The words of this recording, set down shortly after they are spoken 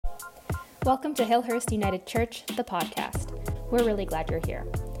Welcome to Hillhurst United Church, the podcast. We're really glad you're here.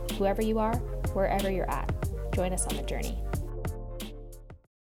 Whoever you are, wherever you're at, join us on the journey.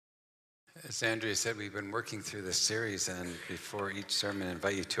 As Andrea said, we've been working through this series, and before each sermon, I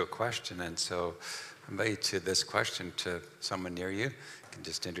invite you to a question. And so I invite you to this question to someone near you. You can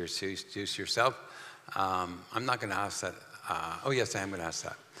just introduce yourself. I'm not going to ask that. Oh, yes, I am going to ask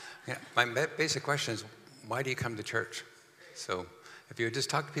that. Yeah, my basic question is, why do you come to church? So if you would just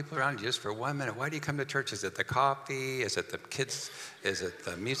talk to people around you just for 1 minute, why do you come to church? Is it the coffee? Is it the kids? Is it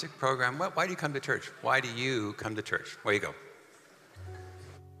the music program? Why do you come to church? Why do you come to church? Where you go?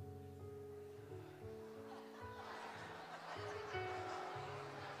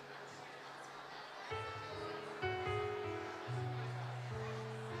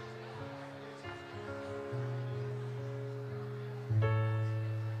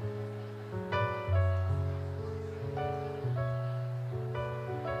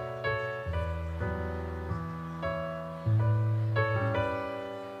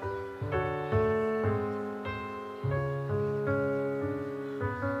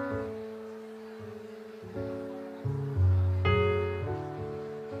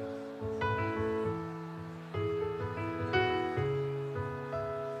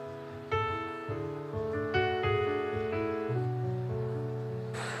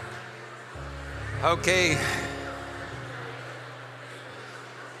 Okay.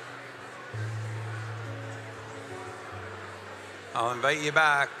 I'll invite you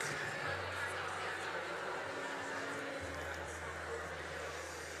back.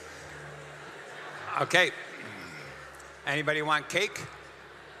 Okay. Anybody want cake?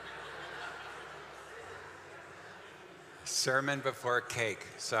 Sermon before cake.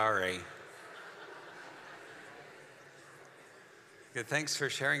 Sorry. Good, thanks for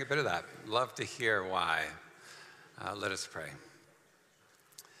sharing a bit of that. Love to hear why. Let us pray.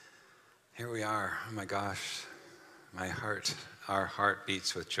 Here we are. Oh my gosh, our heart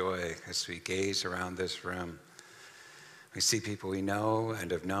beats with joy as we gaze around this room. We see people we know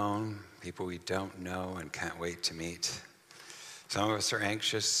and have known, people we don't know and can't wait to meet. Some of us are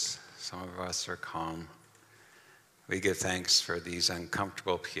anxious, some of us are calm. We give thanks for these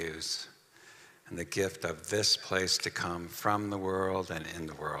uncomfortable pews and the gift of this place to come from the world and in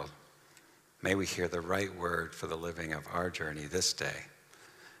the world. May we hear the right word for the living of our journey this day.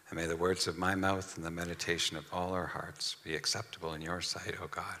 And may the words of my mouth and the meditation of all our hearts be acceptable in your sight, O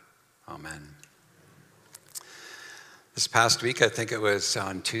God. Amen. This past week, I think it was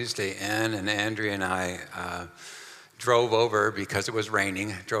on Tuesday, Ann and Andrea and I drove over, because it was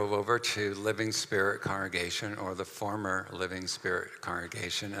raining, drove over to Living Spirit Congregation, or the former Living Spirit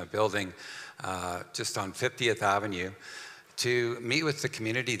Congregation, a building just on 50th Avenue, to meet with the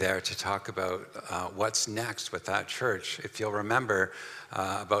community there to talk about what's next with that church. If you'll remember,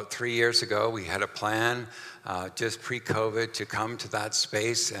 about 3 years ago, we had a plan just pre-COVID to come to that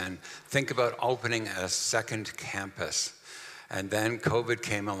space and think about opening a second campus. And then COVID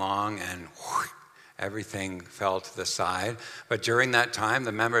came along and everything fell to the side. But during that time,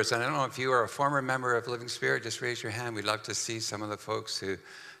 the members, and I don't know if you are a former member of Living Spirit, just raise your hand. We'd love to see some of the folks who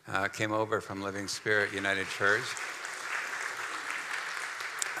came over from Living Spirit United Church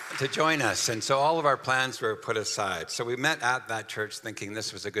to join us. And so all of our plans were put aside. So we met at that church thinking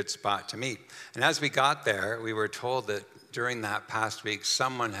this was a good spot to meet. And as we got there, we were told that during that past week,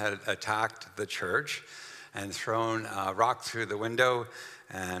 someone had attacked the church and thrown a rock through the window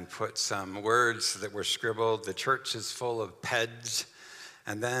and put some words that were scribbled, "The church is full of PEDs,"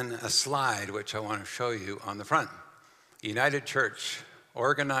 and then a slide, which I want to show you on the front. United Church,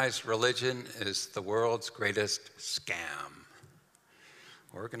 organized religion is the world's greatest scam.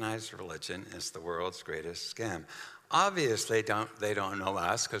 Organized religion is the world's greatest scam. Obviously, they don't know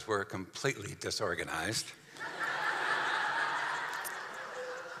us because we're completely disorganized.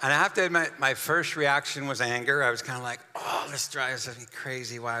 And I have to admit, my first reaction was anger. I was kind of like, oh, this drives me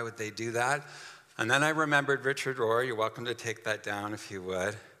crazy. Why would they do that? And then I remembered Richard Rohr, you're welcome to take that down if you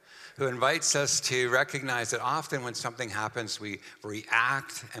would, who invites us to recognize that often when something happens, we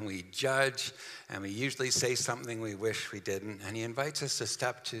react and we judge, and we usually say something we wish we didn't. And he invites us to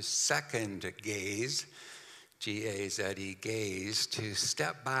step to second gaze, G-A-Z-E, gaze, to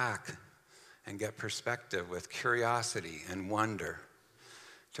step back and get perspective with curiosity and wonder,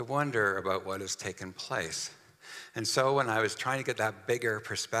 to wonder about what has taken place. And so when I was trying to get that bigger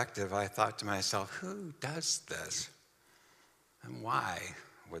perspective, I thought to myself, who does this? And why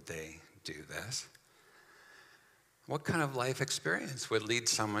would they do this? What kind of life experience would lead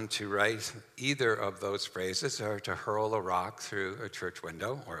someone to write either of those phrases, or to hurl a rock through a church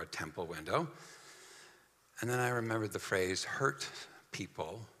window or a temple window? And then I remembered the phrase, hurt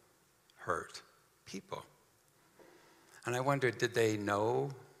people hurt people. And I wondered, did they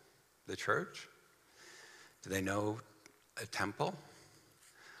know the church? Did they know a temple?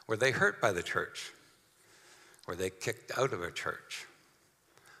 Were they hurt by the church? Were they kicked out of a church?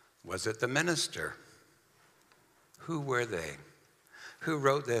 Was it the minister? Who were they? Who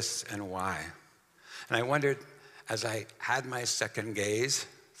wrote this and why? And I wondered, as I had my second gaze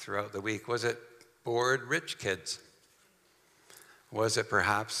throughout the week, was it bored rich kids? Was it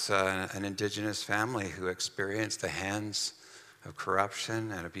perhaps an indigenous family who experienced the hands of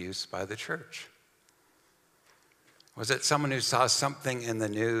corruption and abuse by the church? Was it someone who saw something in the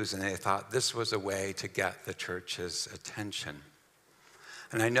news and they thought this was a way to get the church's attention?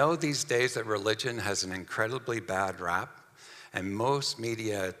 And I know these days that religion has an incredibly bad rap, and most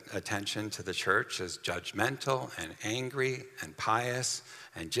media attention to the church is judgmental and angry and pious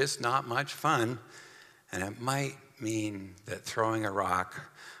and just not much fun. And it might mean that throwing a rock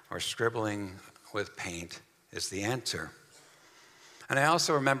or scribbling with paint is the answer. And I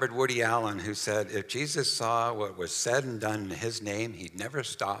also remembered Woody Allen, who said, if Jesus saw what was said and done in his name, he'd never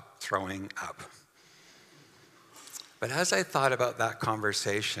stop throwing up. But as I thought about that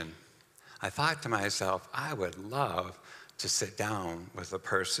conversation, I thought to myself, I would love to sit down with the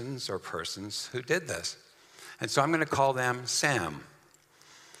persons who did this. And so I'm going to call them Sam.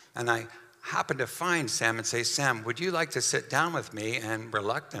 And I happened to find Sam and say, Sam, would you like to sit down with me? And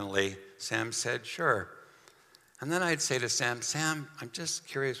reluctantly, Sam said, sure. And then I'd say to Sam, Sam, I'm just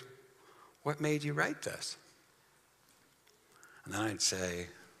curious, what made you write this? And then I'd say,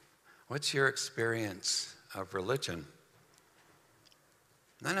 what's your experience of religion?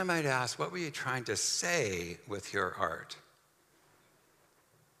 And then I might ask, what were you trying to say with your art?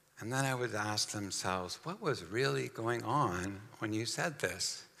 And then I would ask themselves, what was really going on when you said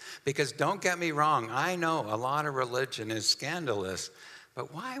this? Because don't get me wrong, I know a lot of religion is scandalous,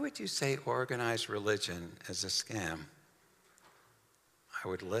 but why would you say organized religion is a scam? I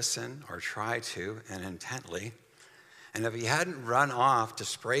would listen, or try to, and intently. And if he hadn't run off to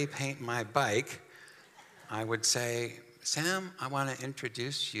spray paint my bike, I would say, Sam, I want to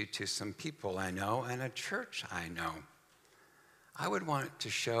introduce you to some people I know and a church I know. I would want to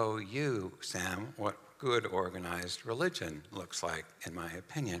show you, Sam, what good organized religion looks like, in my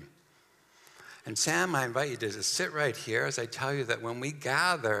opinion. And Sam, I invite you to just sit right here as I tell you that when we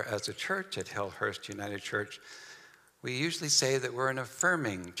gather as a church at Hillhurst United Church, we usually say that we're an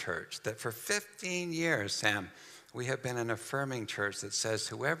affirming church, that for 15 years, Sam, we have been an affirming church that says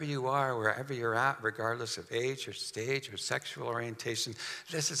whoever you are, wherever you're at, regardless of age or stage or sexual orientation,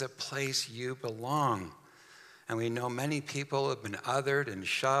 this is a place you belong. And we know many people have been othered and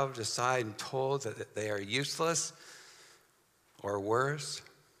shoved aside and told that they are useless or worse.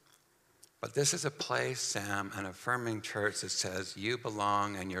 But this is a place, Sam, an affirming church that says you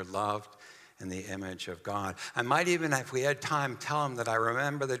belong and you're loved in the image of God. I might even, if we had time, tell them that I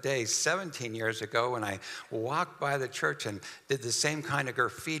remember the day 17 years ago when I walked by the church and did the same kind of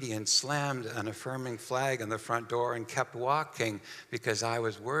graffiti and slammed an affirming flag on the front door and kept walking because I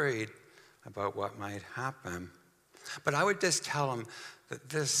was worried about what might happen. But I would just tell them that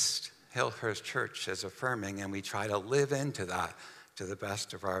this Hillhurst church is affirming, and we try to live into that to the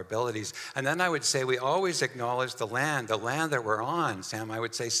best of our abilities. And then I would say we always acknowledge the land that we're on. Sam, I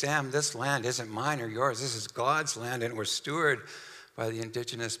would say, Sam, this land isn't mine or yours. This is God's land, and we're stewarded by the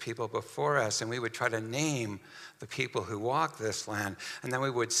indigenous people before us. And we would try to name the people who walk this land. And then we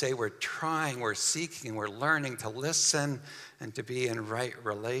would say we're trying, we're seeking, we're learning to listen and to be in right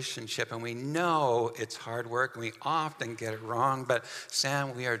relationship. And we know it's hard work, and we often get it wrong. But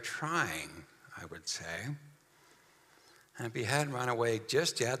Sam, we are trying, I would say. And if he hadn't run away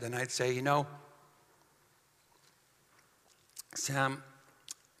just yet, then I'd say, Sam,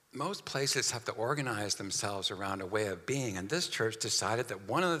 most places have to organize themselves around a way of being. And this church decided that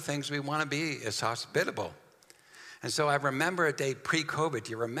one of the things we want to be is hospitable. And so I remember a day pre-COVID.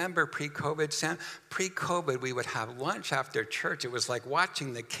 Do you remember pre-COVID, Sam? Pre-COVID, we would have lunch after church. It was like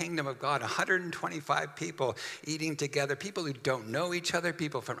watching the kingdom of God, 125 people eating together, people who don't know each other,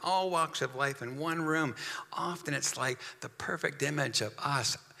 people from all walks of life in one room. Often it's like the perfect image of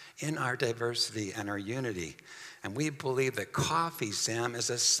us in our diversity and our unity. And we believe that coffee, Sam,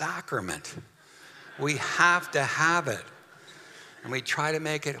 is a sacrament. We have to have it. And we try to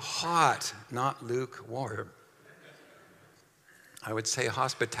make it hot, not lukewarm. I would say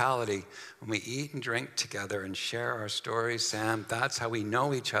hospitality, when we eat and drink together and share our stories, Sam, that's how we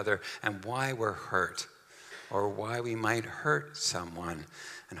know each other and why we're hurt or why we might hurt someone.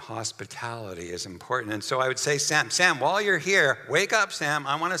 And hospitality is important. And so I would say, Sam, while you're here, wake up, Sam.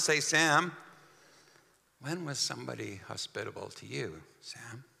 I want to say, Sam, when was somebody hospitable to you,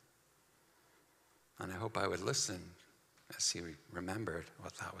 Sam? And I hope I would listen as he remembered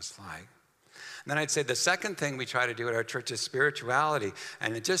what that was like. And then I'd say the second thing we try to do at our church is spirituality.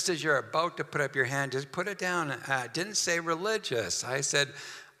 And just as you're about to put up your hand, just put it down. I didn't say religious. I said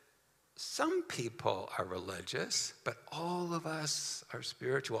some people are religious, but all of us are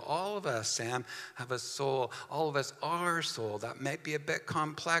spiritual. All of us, Sam, have a soul. All of us are soul. That might be a bit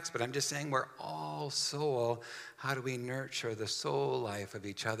complex, but I'm just saying we're all soul. How do we nurture the soul life of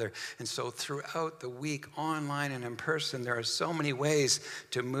each other? And so throughout the week, online and in person, there are so many ways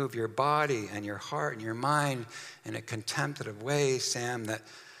to move your body and your heart and your mind in a contemplative way, Sam, that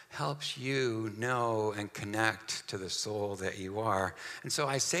helps you know and connect to the soul that you are. And so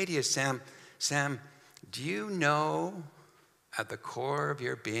I say to you, Sam, do you know at the core of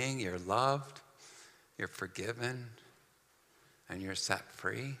your being you're loved, you're forgiven, and you're set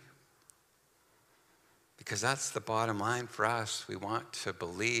free? Because that's the bottom line for us. We want to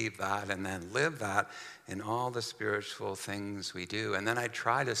believe that and then live that in all the spiritual things we do. And then I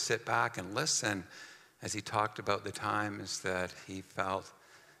try to sit back and listen as he talked about the times that he felt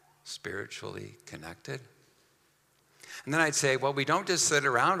spiritually connected. And then I'd say, well, we don't just sit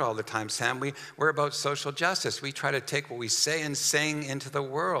around all the time, Sam. We're about social justice. We try to take what we say and sing into the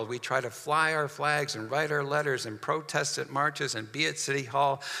world. We try to fly our flags and write our letters and protest at marches and be at City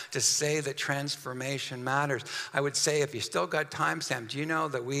Hall to say that transformation matters. I would say, if you still got time, Sam, do you know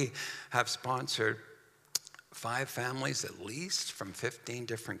that we have sponsored 5 families at least from 15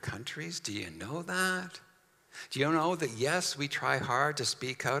 different countries? Do you know that? Do you know that, yes, we try hard to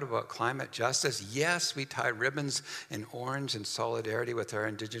speak out about climate justice? Yes, we tie ribbons in orange in solidarity with our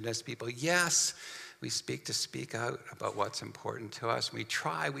Indigenous people. Yes, we speak out about what's important to us. We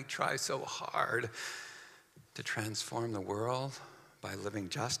try so hard to transform the world by living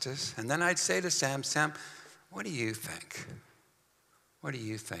justice. And then I'd say to Sam, what do you think? What do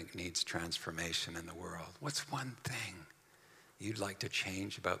you think needs transformation in the world? What's one thing you'd like to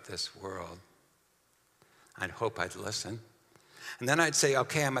change about this world? I'd hope I'd listen. And then I'd say,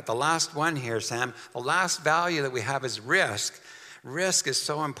 okay, I'm at the last one here, Sam. The last value that we have is risk. Risk is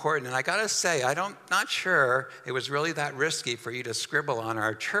so important. And I got to say, not sure it was really that risky for you to scribble on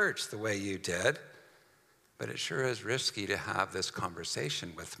our church the way you did. But it sure is risky to have this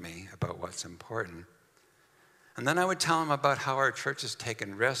conversation with me about what's important. And then I would tell him about how our church has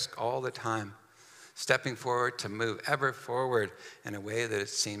taken risk all the time, stepping forward to move ever forward in a way that it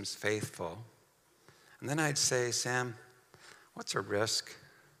seems faithful. And then I'd say, Sam, what's a risk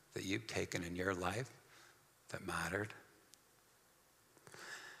that you've taken in your life that mattered?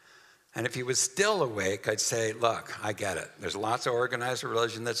 And if he was still awake, I'd say, look, I get it. There's lots of organized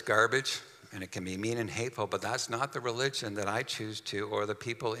religion that's garbage, and it can be mean and hateful, but that's not the religion that I choose to, or the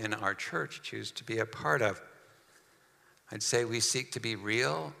people in our church choose to be a part of. I'd say we seek to be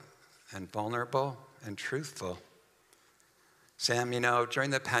real and vulnerable and truthful. Sam,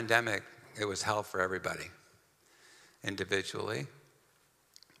 during the pandemic, it was hell for everybody. Individually,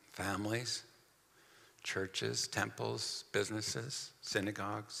 families, churches, temples, businesses,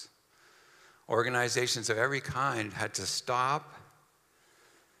 synagogues, organizations of every kind had to stop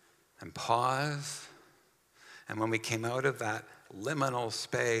and pause. And when we came out of that liminal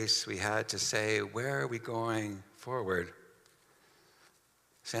space, we had to say, where are we going forward?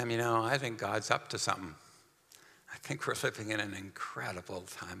 Sam, I think God's up to something. I think we're living in an incredible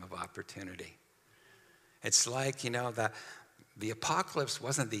time of opportunity. It's like, that the apocalypse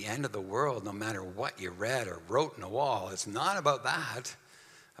wasn't the end of the world, no matter what you read or wrote on a wall. It's not about that.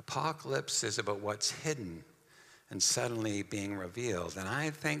 Apocalypse is about what's hidden and suddenly being revealed. And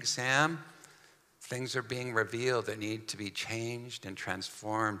I think, Sam, things are being revealed that need to be changed and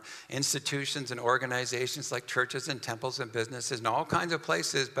transformed. Institutions and organizations like churches and temples and businesses and all kinds of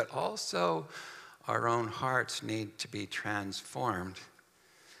places, but also our own hearts need to be transformed.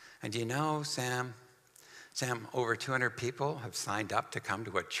 And Sam, over 200 people have signed up to come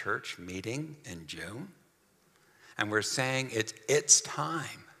to a church meeting in June. And we're saying it's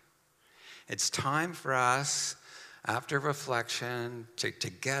time. It's time for us, after reflection, to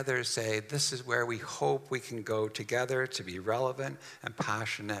together say, this is where we hope we can go together to be relevant and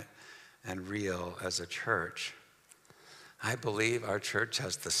passionate and real as a church. I believe our church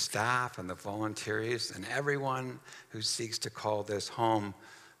has the staff and the volunteers and everyone who seeks to call this home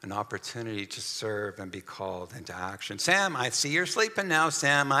an opportunity to serve and be called into action. Sam, I see you're sleeping now,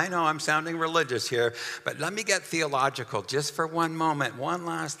 Sam. I know I'm sounding religious here, but let me get theological just for one moment. One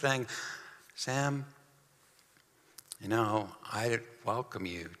last thing. Sam, I welcome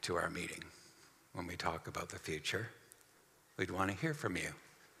you to our meeting when we talk about the future. We'd want to hear from you.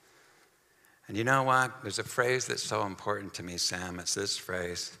 And you know what? There's a phrase that's so important to me, Sam. It's this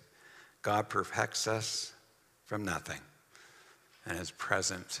phrase: God protects us from nothing and is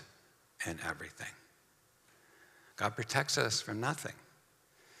present in everything. God protects us from nothing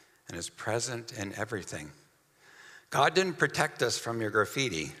and is present in everything. God didn't protect us from your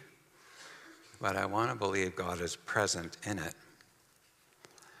graffiti, but I want to believe God is present in it.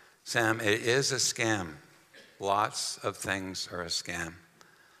 Sam, it is a scam. Lots of things are a scam.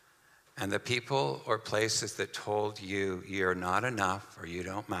 And the people or places that told you you're not enough or you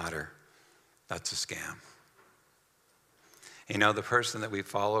don't matter, that's a scam. You know, the person that we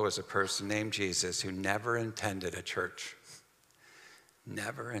follow is a person named Jesus who never intended a church.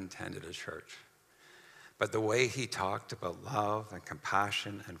 Never intended a church. But the way he talked about love and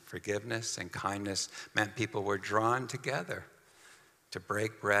compassion and forgiveness and kindness meant people were drawn together to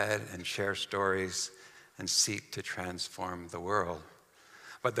break bread and share stories and seek to transform the world.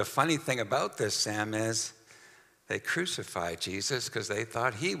 But the funny thing about this, Sam, is they crucified Jesus because they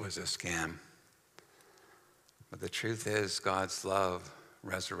thought he was a scam. But the truth is God's love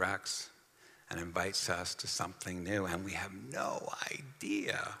resurrects and invites us to something new, and we have no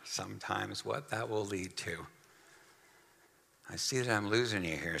idea sometimes what that will lead to. I see that I'm losing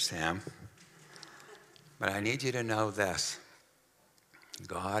you here, Sam, but I need you to know this.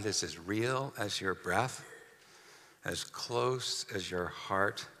 God is as real as your breath, as close as your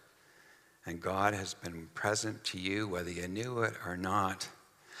heart, and God has been present to you whether you knew it or not.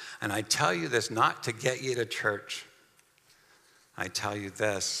 And I tell you this not to get you to church. I tell you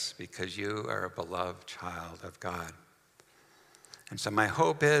this because you are a beloved child of God. And so my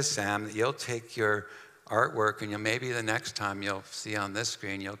hope is, Sam, that you'll take your artwork and maybe the next time you'll see on this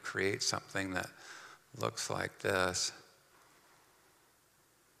screen, you'll create something that looks like this.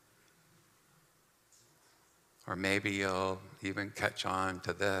 Or maybe you'll even catch on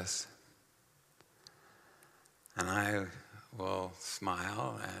to this. And I will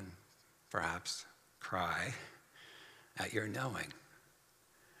smile and perhaps cry at your knowing.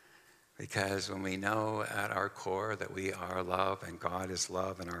 Because when we know at our core that we are love and God is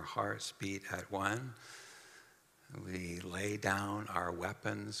love and our hearts beat at one, we lay down our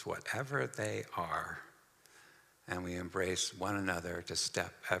weapons, whatever they are, and we embrace one another to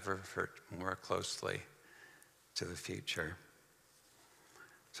step ever more closely to the future.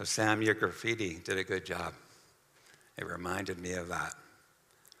 So Sam, your graffiti did a good job. It reminded me of that.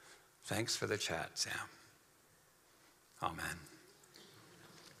 Thanks for the chat, Sam. Amen.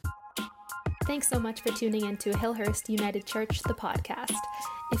 Thanks so much for tuning in to Hillhurst United Church, the podcast.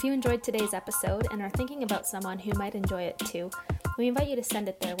 If you enjoyed today's episode and are thinking about someone who might enjoy it too, we invite you to send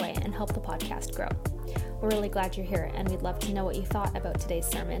it their way and help the podcast grow. We're really glad you're here, and we'd love to know what you thought about today's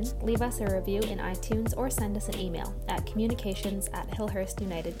sermon. Leave us a review in iTunes or send us an email at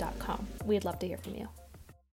communications@hillhurstunited.com. We'd love to hear from you.